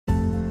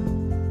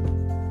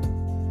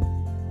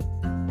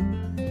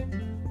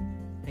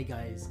Hey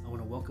guys, I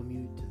want to welcome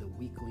you to the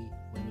weekly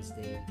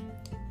Wednesday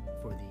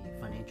for the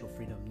Financial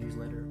Freedom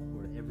newsletter,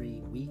 where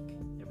every week,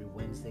 every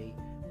Wednesday,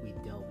 we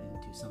delve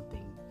into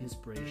something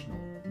inspirational,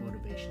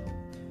 motivational,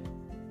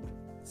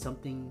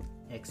 something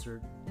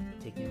excerpt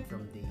taken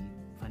from the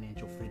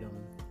Financial Freedom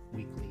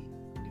weekly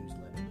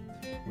newsletter.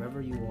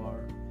 Wherever you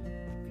are,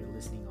 if you're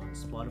listening on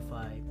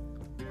Spotify,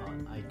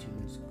 on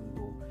iTunes,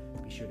 Google,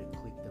 be sure to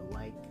click the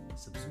like,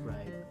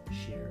 subscribe,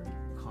 share,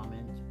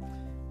 comment.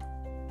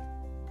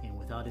 And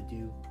without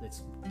ado,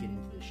 let's get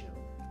into the show.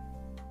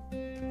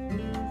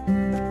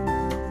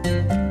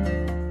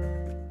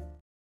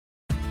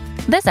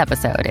 This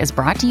episode is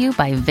brought to you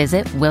by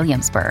Visit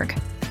Williamsburg.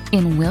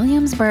 In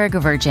Williamsburg,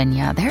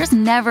 Virginia, there's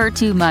never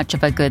too much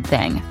of a good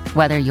thing.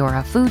 Whether you're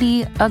a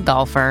foodie, a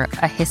golfer,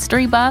 a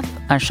history buff,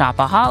 a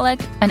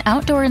shopaholic, an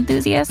outdoor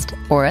enthusiast,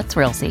 or a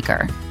thrill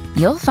seeker,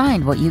 you'll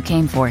find what you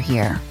came for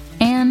here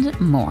and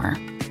more.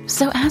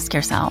 So ask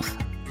yourself,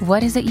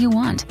 what is it you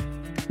want?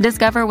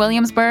 Discover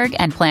Williamsburg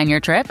and plan your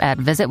trip at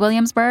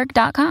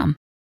visitwilliamsburg.com.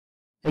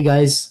 Hey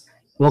guys,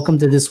 welcome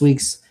to this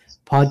week's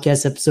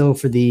podcast episode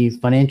for the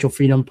Financial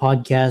Freedom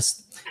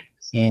Podcast.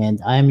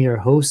 And I'm your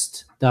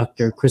host,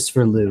 Dr.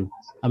 Christopher Liu.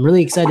 I'm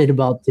really excited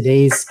about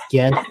today's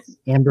guest,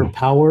 Amber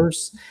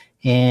Powers.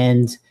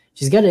 And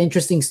she's got an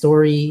interesting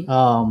story.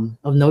 Of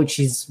note,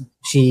 she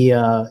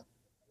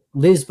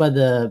lives by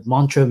the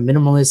mantra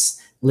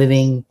minimalist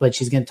living, but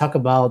she's going to talk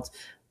about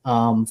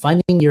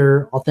finding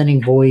your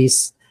authentic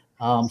voice,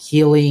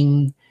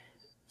 healing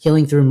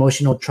through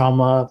emotional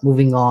trauma,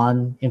 moving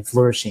on, and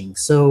flourishing.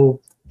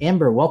 So,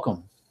 Amber,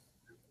 welcome.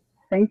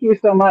 Thank you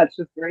so much.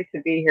 It's great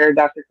to be here,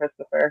 Dr.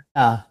 Christopher.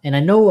 And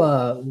I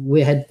know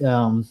we had,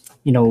 in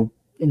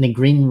the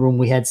green room,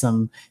 we had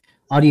some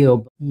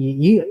audio.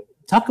 You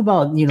talk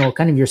about,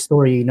 kind of your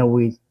story,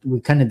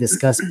 we kind of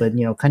discussed, but,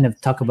 kind of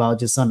talk about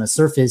just on the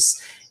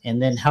surface, and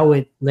then how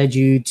it led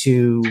you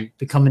to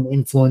become an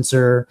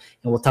influencer.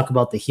 And we'll talk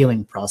about the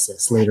healing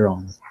process later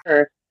on.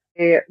 Sure.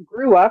 I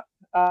grew up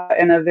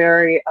in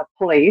a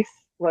place,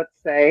 let's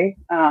say,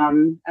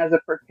 as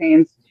it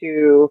pertains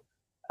to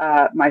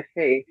my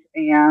faith,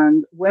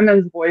 and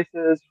women's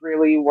voices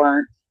really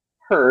weren't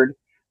heard.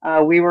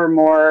 We were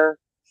more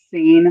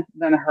seen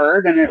than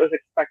heard, and it was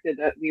expected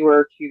that we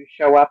were to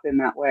show up in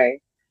that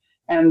way.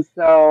 And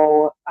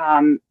so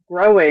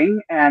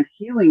growing and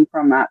healing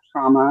from that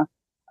trauma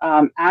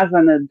as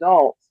an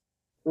adult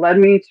led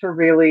me to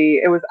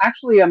it was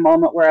actually a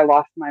moment where I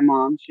lost my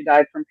mom. She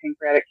died from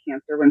pancreatic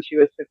cancer when she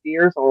was 50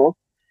 years old.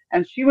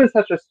 And she was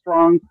such a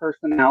strong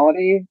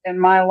personality in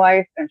my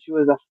life, and she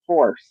was a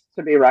force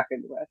to be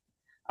reckoned with.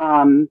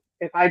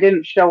 If I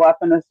didn't show up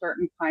in a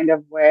certain kind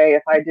of way,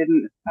 if I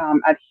didn't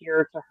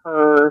adhere to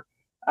her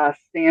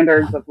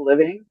standards of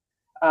living,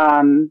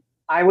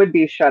 I would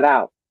be shut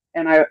out.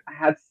 And I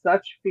had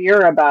such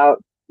fear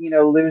about,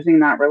 losing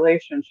that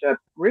relationship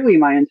really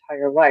my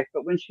entire life.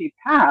 But when she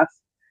passed,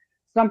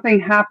 something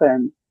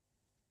happened.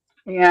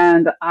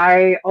 And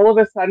I all of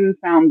a sudden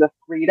found the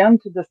freedom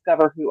to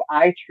discover who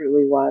I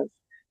truly was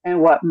and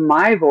what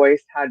my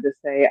voice had to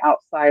say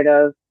outside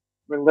of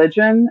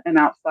religion and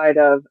outside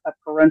of a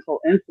parental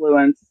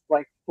influence,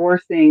 like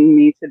forcing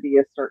me to be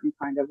a certain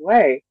kind of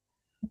way.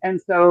 And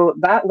so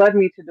that led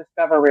me to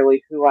discover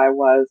really who I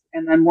was.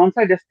 And then once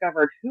I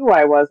discovered who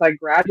I was, I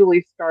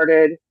gradually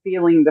started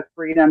feeling the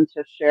freedom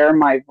to share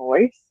my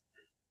voice.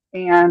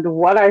 And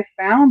what I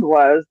found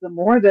was the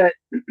more that,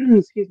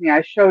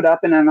 I showed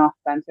up in an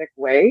authentic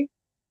way,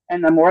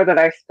 and the more that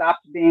I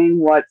stopped being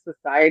what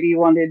society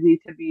wanted me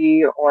to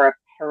be or a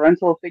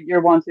parental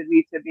figure wanted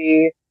me to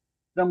be,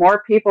 the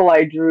more people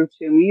I drew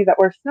to me that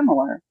were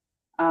similar.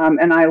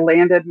 And I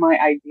landed my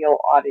ideal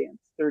audience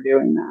through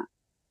doing that.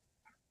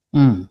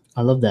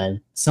 I love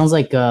that. Sounds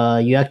like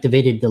you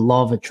activated the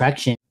law of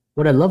attraction.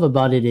 What I love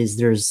about it is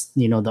there's,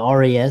 the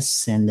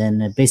RAS, and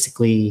then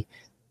basically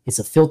it's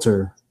a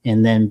filter.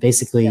 And then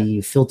basically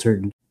you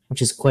filtered,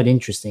 which is quite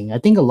interesting. I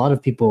think a lot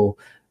of people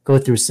go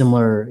through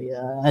similar.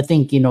 I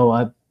think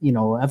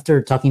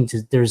after talking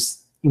to,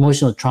 there's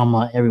emotional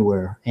trauma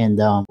everywhere,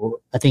 and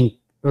I think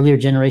earlier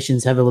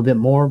generations have a little bit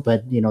more,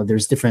 but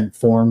there's different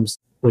forms,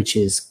 which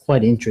is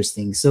quite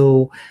interesting.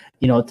 So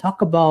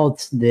talk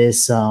about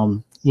this,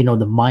 the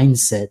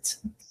mindset,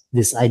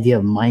 this idea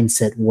of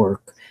mindset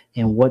work.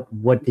 And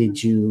what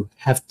did you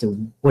have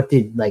to,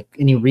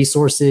 any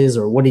resources,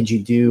 or what did you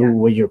do?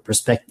 What your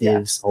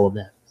perspectives, all of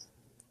that?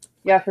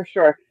 Yeah, for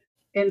sure.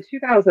 In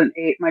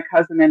 2008, my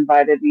cousin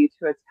invited me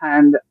to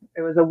attend,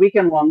 it was a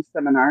weekend-long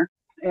seminar.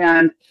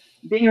 And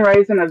being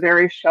raised in a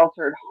very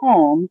sheltered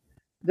home,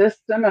 this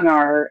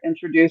seminar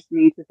introduced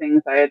me to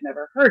things I had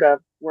never heard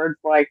of, words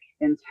like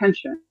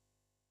intention,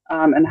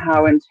 and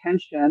how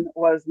intention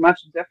was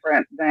much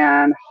different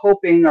than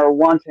hoping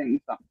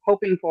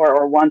for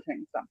or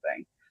wanting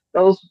something.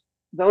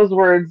 Those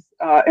words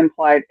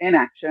implied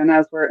inaction,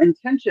 as where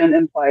intention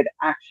implied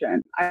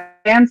action. I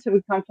began to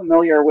become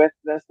familiar with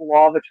this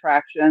law of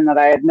attraction that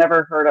I had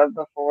never heard of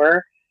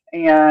before,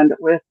 and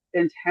with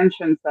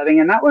intention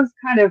setting. And that was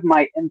kind of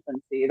my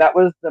infancy. That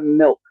was the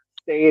milk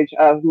stage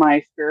of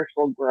my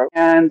spiritual growth.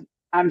 And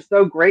I'm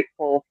so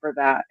grateful for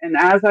that. And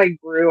as I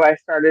grew, I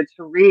started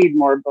to read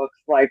more books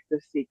like The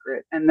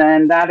Secret. And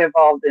then that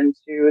evolved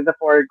into The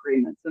Four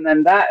Agreements. And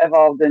then that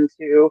evolved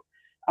into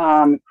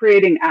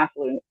creating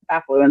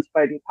Affluence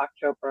by Deepak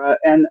Chopra.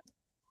 And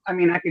I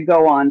mean, I could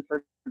go on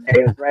for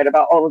days, right,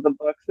 about all of the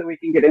books that we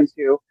can get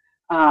into.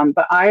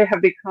 But I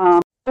have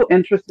become so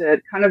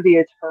interested, kind of the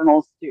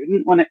eternal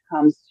student when it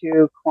comes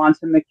to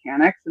quantum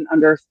mechanics and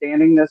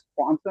understanding this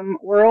quantum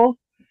world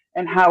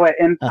and how it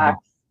Uh-huh.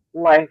 impacts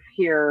life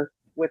here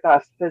with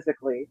us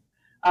physically.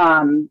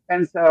 And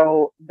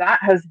so that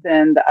has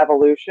been the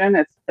evolution.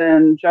 It's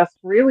been just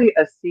really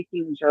a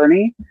seeking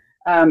journey.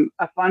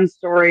 A fun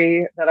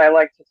story that I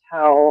like to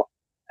tell.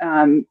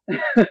 Um,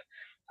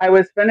 I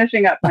was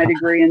finishing up my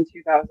degree in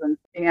 2000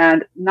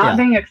 and not Yeah.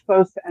 being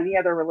exposed to any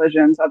other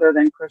religions other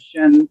than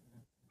Christian,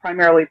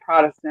 primarily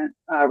Protestant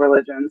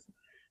religions.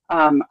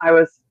 I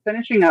was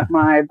finishing up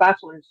my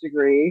bachelor's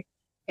degree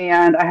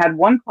and I had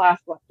one class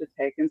left to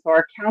take. And so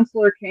our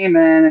counselor came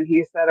in and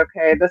he said,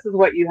 okay, this is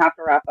what you have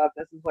to wrap up.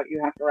 This is what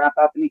you have to wrap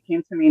up. And he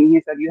came to me and he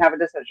said, you have a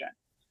decision.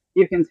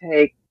 You can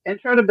take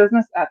Intro to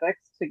Business Ethics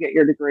to get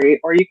your degree,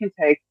 or you can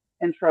take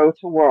Intro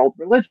to World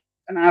Religion.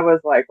 And I was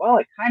like, well,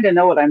 I kind of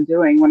know what I'm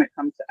doing when it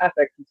comes to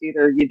ethics. It's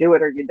either you do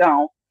it or you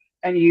don't,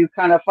 and you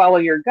kind of follow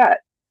your gut.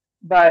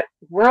 But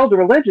world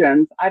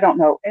religions, I don't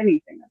know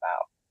anything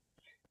about.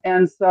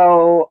 And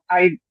so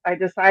I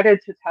decided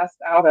to test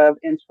out of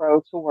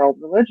Intro to World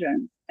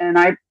Religion. And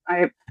I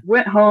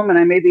went home and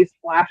I made these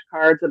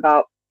flashcards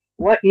about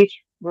what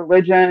each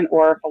religion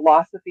or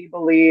philosophy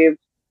believed,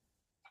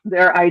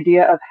 their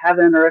idea of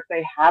heaven, or if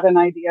they had an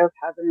idea of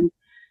heaven.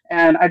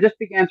 And I just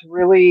began to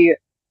really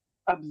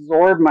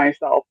absorb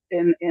myself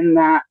in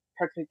that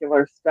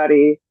particular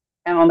study.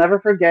 And I'll never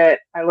forget,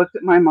 I looked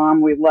at my mom,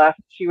 we left,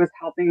 she was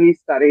helping me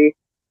study,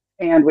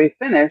 and we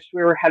finished.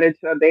 We were headed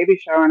to a baby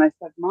shower, and I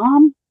said,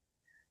 Mom,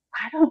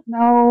 I don't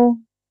know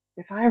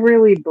if I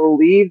really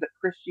believe that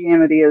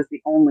Christianity is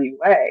the only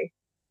way.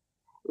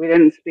 We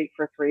didn't speak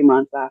for 3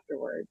 months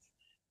afterwards.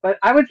 But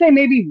I would say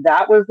maybe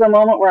that was the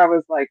moment where I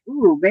was like,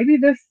 ooh, maybe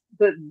this,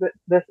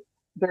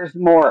 there's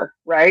more,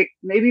 right?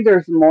 Maybe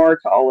there's more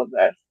to all of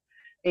this.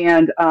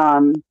 And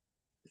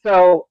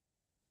so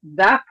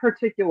that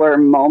particular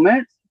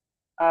moment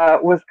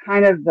was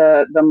kind of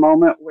the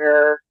moment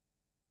where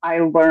I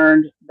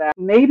learned that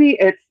maybe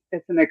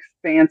it's an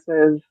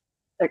expansive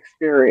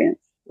experience,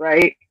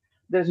 right?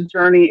 This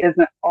journey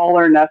isn't all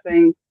or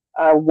nothing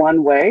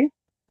one way,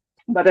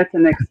 but it's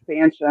an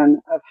expansion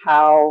of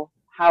how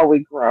we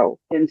grow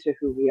into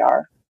who we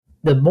are.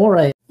 The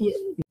more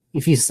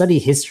if you study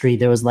history,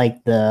 there was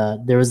like the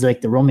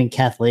Roman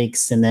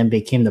Catholics, and then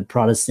became the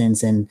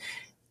Protestants, and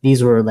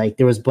these were like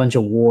there was a bunch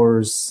of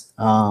wars,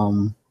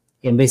 and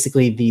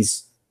basically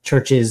these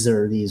churches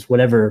or these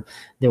whatever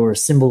they were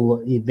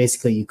symbol.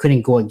 Basically, you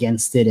couldn't go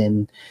against it,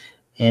 and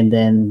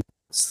then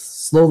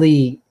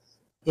slowly.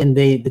 And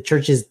the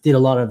churches did a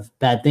lot of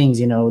bad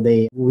things, we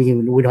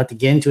don't have to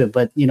get into it,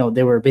 but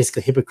they were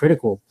basically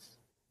hypocritical.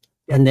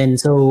 And then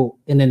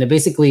they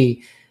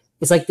basically,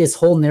 it's like this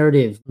whole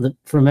narrative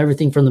from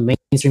everything from the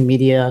mainstream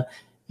media,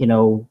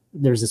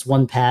 there's this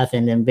one path,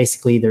 and then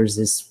basically there's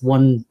this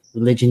one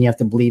religion you have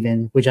to believe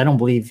in, which I don't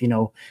believe.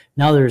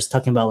 Now there's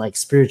talking about like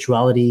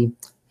spirituality,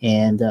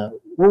 and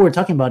what we're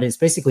talking about is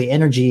basically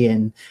energy,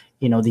 and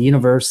the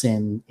universe,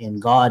 and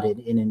God,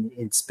 and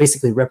it's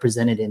basically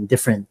represented in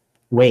different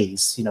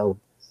ways,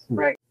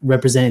 Right.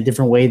 represented a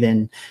different way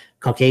than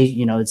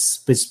Caucasian.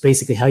 It's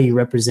basically how you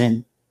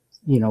represent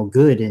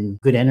good and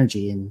good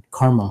energy and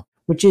karma,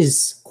 which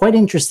is quite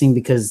interesting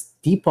because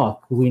Deepak,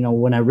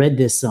 when I read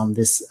this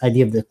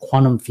idea of the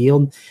quantum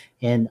field,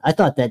 and I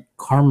thought that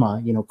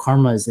karma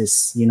is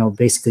this,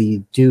 basically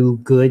you do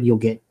good, you'll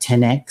get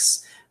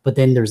 10x, but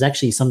then there's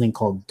actually something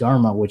called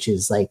dharma, which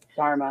is like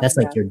Dharma, that's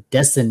like your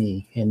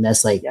destiny, and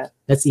that's like yes.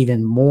 That's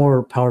even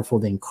more powerful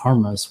than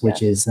karmas,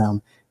 which is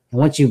and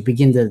once you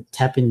begin to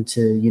tap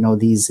into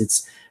these,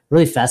 it's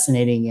really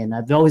fascinating. And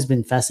I've always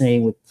been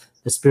fascinated with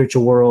the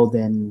spiritual world,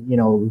 and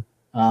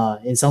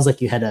it sounds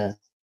like you had a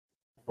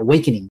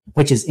awakening,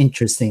 which is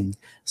interesting.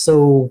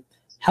 So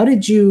how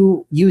did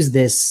you use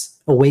this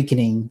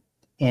awakening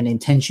and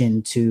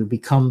intention to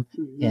become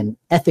an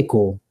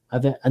ethical,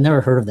 I've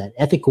never heard of that,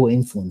 ethical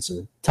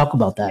influencer? Talk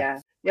about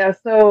that. Yeah.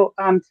 So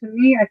to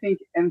me, I think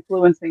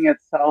influencing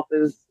itself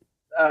is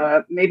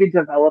maybe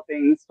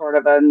developing sort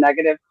of a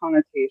negative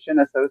connotation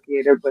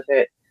associated with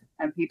it.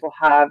 And people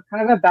have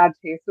kind of a bad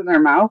taste in their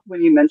mouth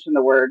when you mention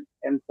the word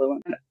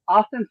influence. And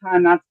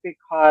oftentimes that's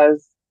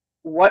because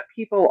what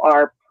people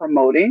are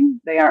promoting,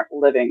 they aren't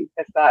living.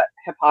 It's that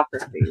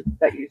hypocrisy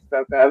that you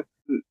spoke of.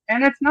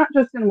 And it's not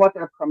just in what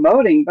they're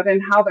promoting, but in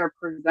how they're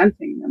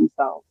presenting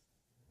themselves,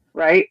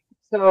 right?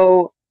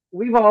 So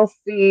we've all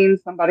seen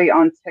somebody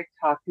on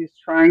TikTok who's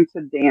trying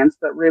to dance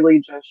that really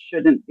just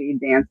shouldn't be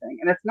dancing.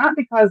 And it's not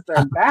because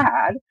they're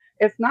bad.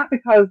 It's not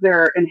because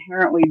they're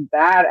inherently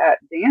bad at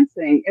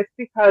dancing. It's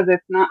because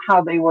it's not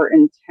how they were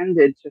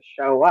intended to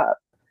show up.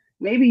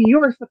 Maybe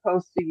you were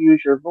supposed to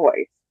use your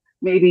voice.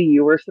 Maybe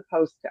you were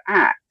supposed to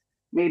act.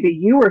 maybe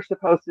you were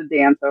supposed to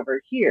dance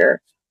over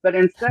here. But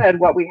instead,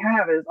 what we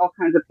have is all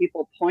kinds of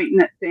people pointing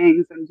at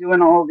things and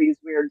doing all of these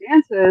weird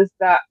dances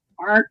that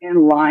aren't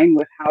in line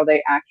with how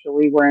they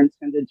actually were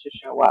intended to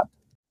show up.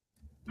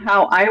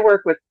 How I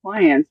work with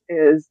clients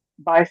is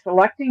by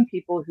selecting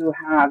people who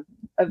have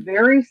a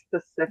very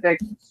specific,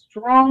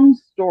 strong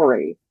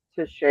story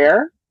to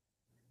share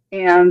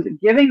and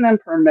giving them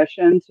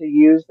permission to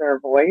use their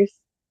voice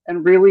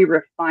and really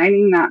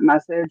refining that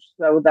message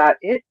so that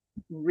it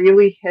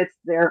really hits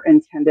their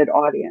intended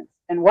audience.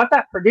 And what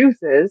that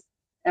produces,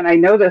 and I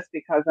know this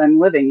because I'm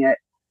living it,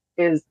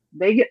 is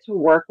they get to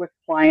work with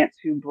clients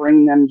who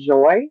bring them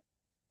joy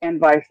and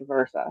vice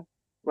versa,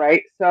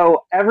 right?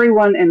 So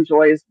everyone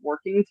enjoys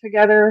working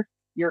together.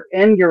 You're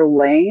in your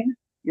lane.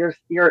 You're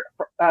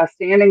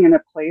standing in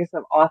a place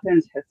of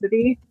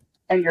authenticity,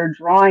 and you're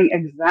drawing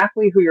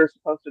exactly who you're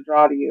supposed to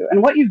draw to you.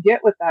 And what you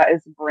get with that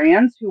is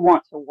brands who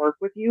want to work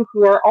with you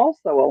who are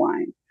also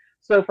aligned.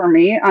 So for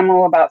me, I'm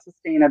all about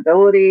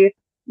sustainability,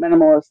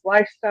 minimalist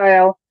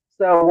lifestyle.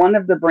 So one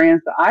of the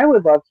brands that I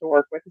would love to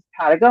work with is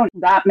Patagonia.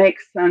 That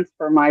makes sense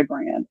for my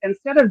brand.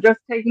 Instead of just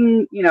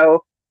taking, $5,000,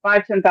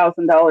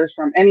 $10,000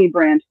 from any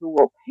brand who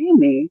will pay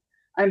me,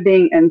 I'm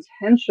being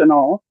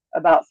intentional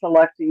about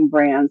selecting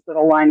brands that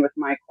align with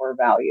my core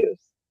values.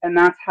 And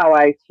that's how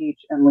I teach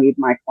and lead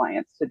my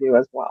clients to do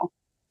as well.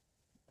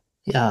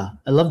 Yeah,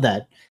 I love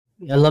that.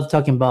 I love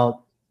talking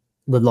about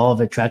the law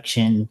of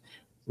attraction,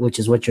 which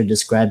is what you're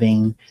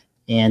describing.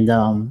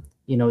 And,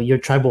 your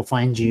tribe will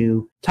find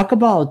you. Talk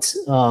about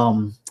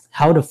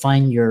how to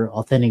find your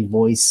authentic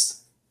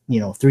voice,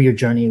 through your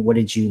journey. What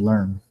did you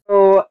learn?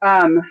 So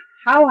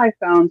how I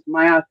found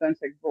my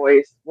authentic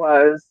voice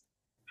was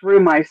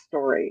through my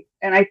story.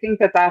 And I think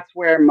that that's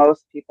where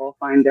most people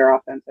find their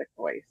authentic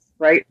voice,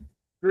 right?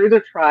 Through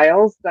the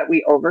trials that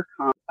we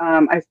overcome.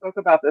 I spoke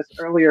about this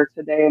earlier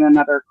today in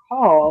another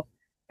call,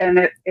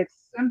 and it's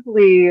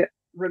simply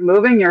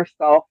removing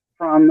yourself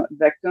from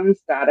victim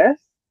status,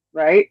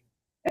 right?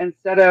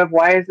 Instead of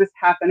why is this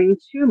happening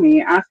to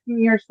me,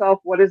 asking yourself,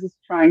 what is this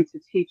trying to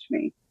teach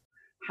me?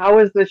 How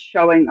is this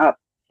showing up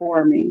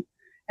for me?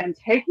 And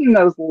taking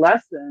those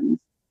lessons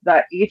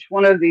that each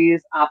one of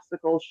these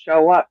obstacles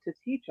show up to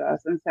teach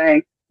us and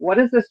saying, what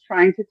is this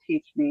trying to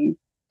teach me?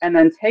 And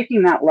then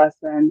taking that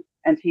lesson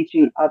and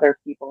teaching other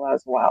people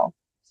as well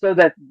so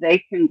that they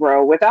can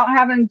grow without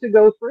having to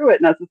go through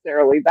it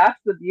necessarily. That's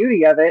the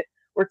beauty of it.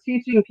 We're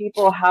teaching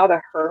people how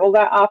to hurdle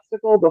that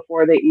obstacle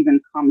before they even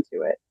come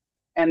to it.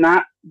 And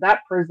that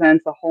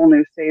presents a whole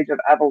new stage of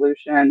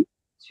evolution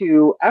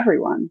to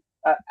everyone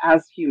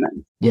as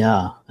humans.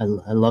 Yeah,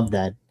 I love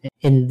that.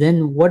 And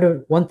then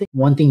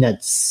one thing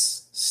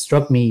that's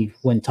struck me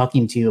when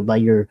talking to you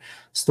about your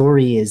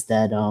story is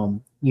that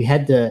you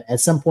had to, at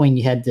some point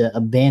you had to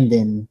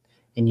abandon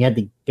and you had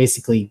to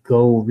basically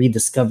go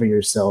rediscover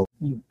yourself.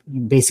 You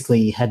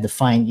basically had to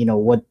find,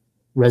 what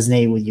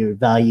resonated with your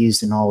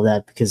values and all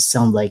that, because it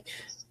sounded like,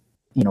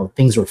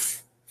 things were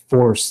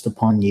forced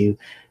upon you.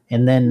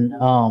 And then,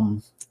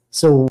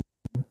 so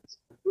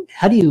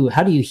how do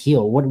you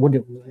heal? What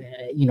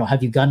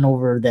have you gotten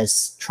over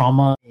this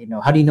trauma?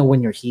 How do you know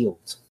when you're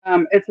healed?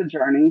 It's a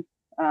journey.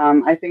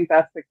 I think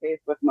that's the case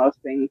with most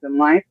things in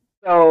life.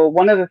 So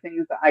one of the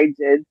things that I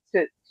did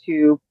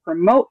to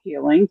promote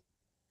healing,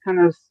 kind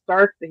of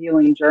start the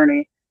healing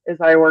journey,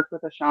 is I worked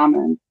with a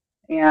shaman,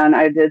 and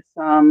I did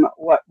some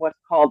what's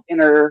called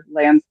inner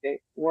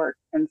landscape work.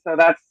 And so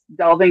that's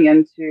delving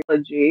into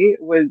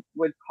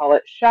would call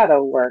it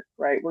shadow work,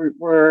 right?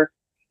 We're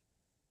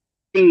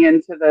getting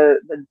into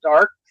the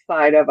dark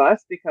side of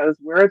us because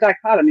we're a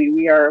dichotomy.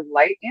 We are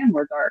light and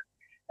we're dark.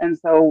 And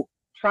so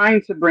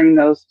trying to bring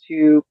those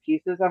two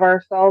pieces of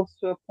ourselves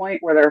to a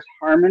point where there's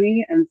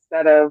harmony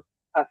instead of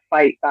a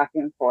fight back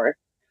and forth.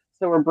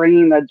 So we're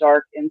bringing the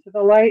dark into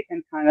the light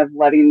and kind of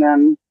letting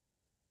them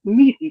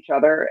meet each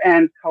other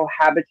and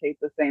cohabitate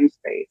the same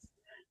space.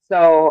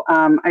 So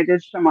I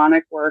did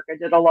shamanic work. I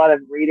did a lot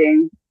of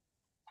reading.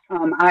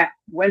 I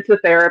went to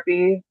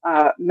therapy.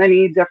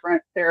 Many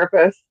different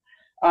therapists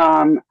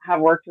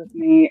have worked with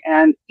me,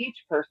 and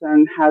each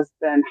person has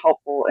been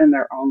helpful in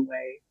their own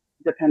way,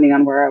 depending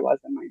on where I was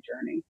in my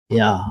journey.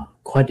 Yeah,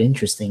 quite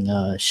interesting.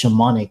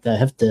 Shamanic, I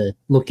have to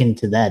look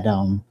into that.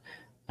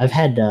 I've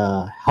had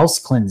house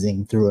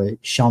cleansing through a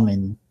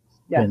shaman,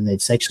 and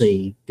it's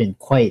actually been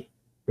quite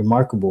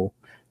remarkable,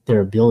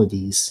 their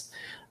abilities.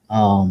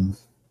 And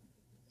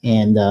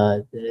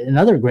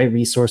another great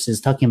resource is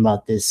talking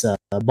about this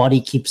Body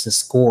Keeps a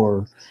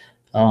Score,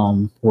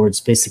 where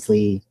it's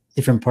basically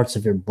different parts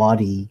of your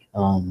body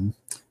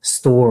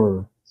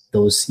store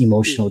those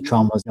emotional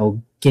traumas.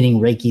 Getting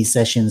Reiki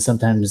sessions,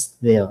 sometimes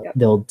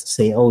they'll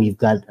say, oh, you've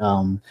got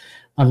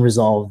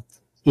unresolved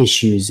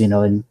issues,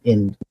 and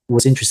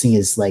what's interesting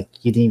is like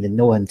you didn't even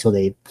know it until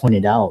they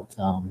pointed out,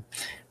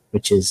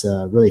 which is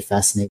really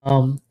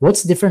fascinating.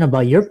 What's different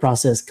about your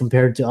process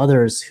compared to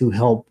others who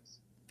help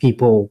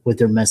people with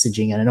their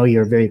messaging? And I know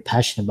you're very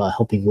passionate about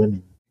helping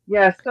women.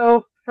 Yeah,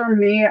 so for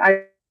me,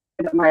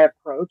 my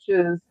approach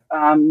is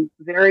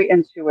very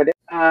intuitive.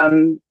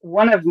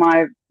 One of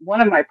my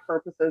one of my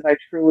purposes, I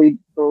truly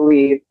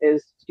believe,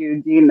 is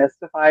to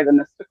demystify the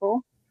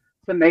mystical,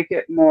 to make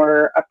it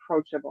more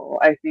approachable.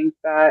 I think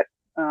that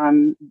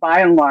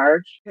by and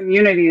large,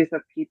 communities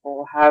of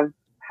people have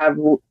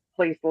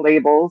placed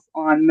labels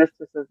on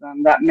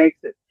mysticism that makes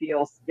it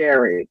feel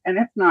scary, and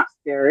it's not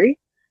scary.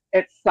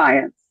 It's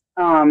science.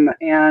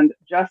 And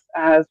just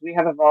as we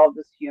have evolved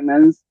as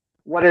humans,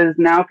 what is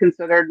now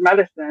considered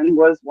medicine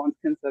was once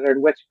considered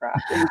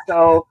witchcraft. And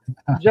so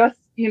just,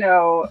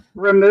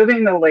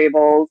 removing the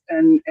labels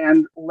and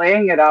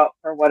laying it out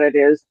for what it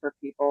is for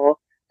people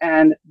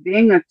and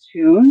being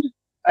attuned,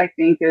 I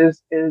think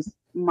is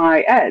my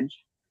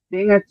edge.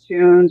 Being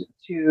attuned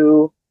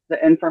to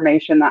the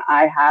information that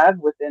I have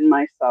within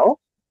myself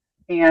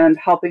and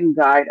helping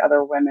guide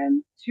other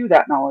women to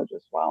that knowledge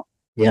as well.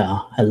 Yeah,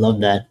 I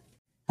love that.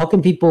 How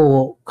can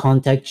people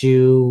contact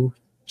you,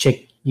 check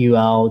you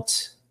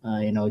out,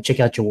 check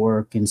out your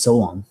work and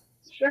so on?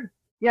 Sure.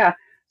 Yeah.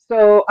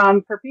 So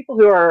for people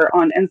who are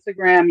on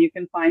Instagram, you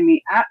can find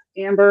me at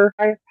Amber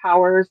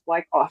Powers,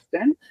 like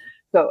Austin.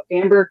 So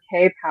Amber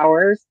K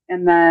Powers.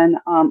 And then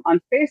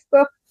on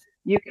Facebook,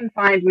 you can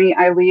find me.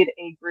 I lead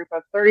a group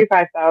of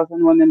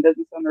 35,000 women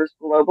business owners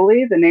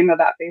globally. The name of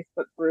that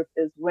Facebook group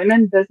is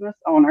Women Business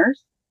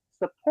Owners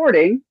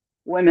Supporting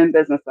Women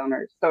Business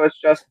Owners. So it's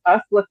just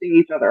us lifting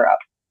each other up.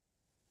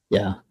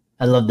 Yeah,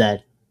 I love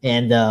that.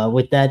 And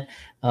with that,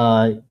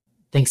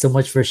 thanks so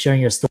much for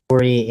sharing your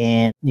story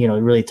and,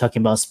 really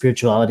talking about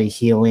spirituality,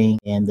 healing,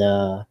 and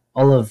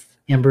all of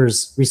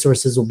Amber's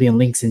resources will be in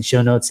links and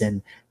show notes.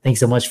 And thanks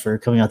so much for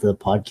coming out to the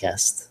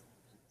podcast.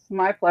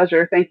 My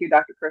pleasure. Thank you,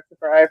 Dr.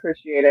 Christopher. I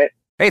appreciate it.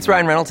 Hey, it's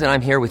Ryan Reynolds, and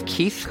I'm here with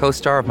Keith,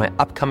 co-star of my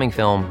upcoming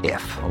film,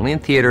 If, only in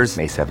theaters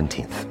May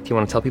 17th. Do you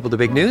want to tell people the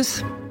big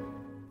news?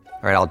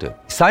 All right, I'll do it.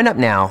 Sign up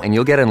now and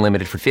you'll get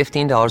unlimited for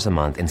 $15 a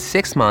month and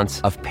 6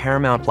 months of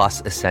Paramount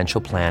Plus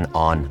Essential Plan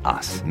on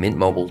us.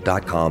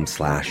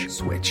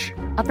 MintMobile.com/switch.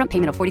 Upfront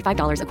payment of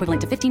 $45 equivalent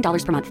to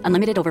 $15 per month.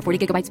 Unlimited over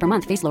 40 gigabytes per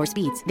month. Face lower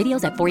speeds.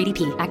 Videos at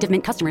 480p. Active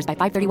Mint customers by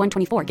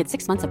 531.24 get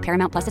 6 months of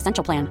Paramount Plus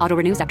Essential Plan. Auto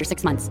renews after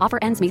 6 months. Offer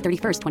ends May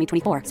 31st,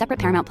 2024. Separate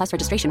Paramount Plus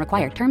registration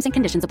required. Terms and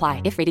conditions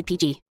apply if rated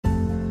PG.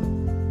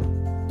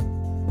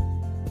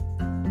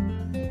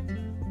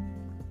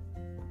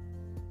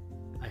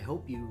 I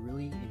hope you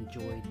really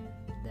enjoyed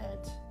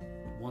that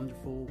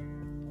wonderful,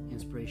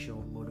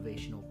 inspirational,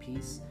 motivational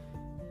piece.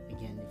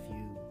 Again,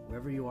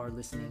 wherever you are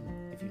listening,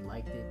 if you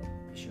liked it,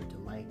 be sure to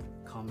like,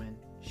 comment,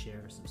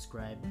 share,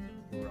 subscribe.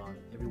 We're on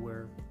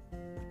everywhere: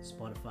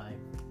 Spotify,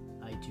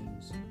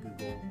 iTunes,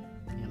 Google,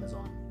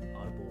 Amazon,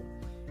 Audible.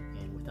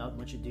 And without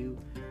much ado,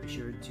 be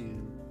sure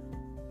to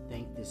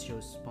thank this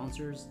show's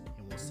sponsors,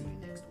 and we'll see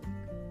you next week.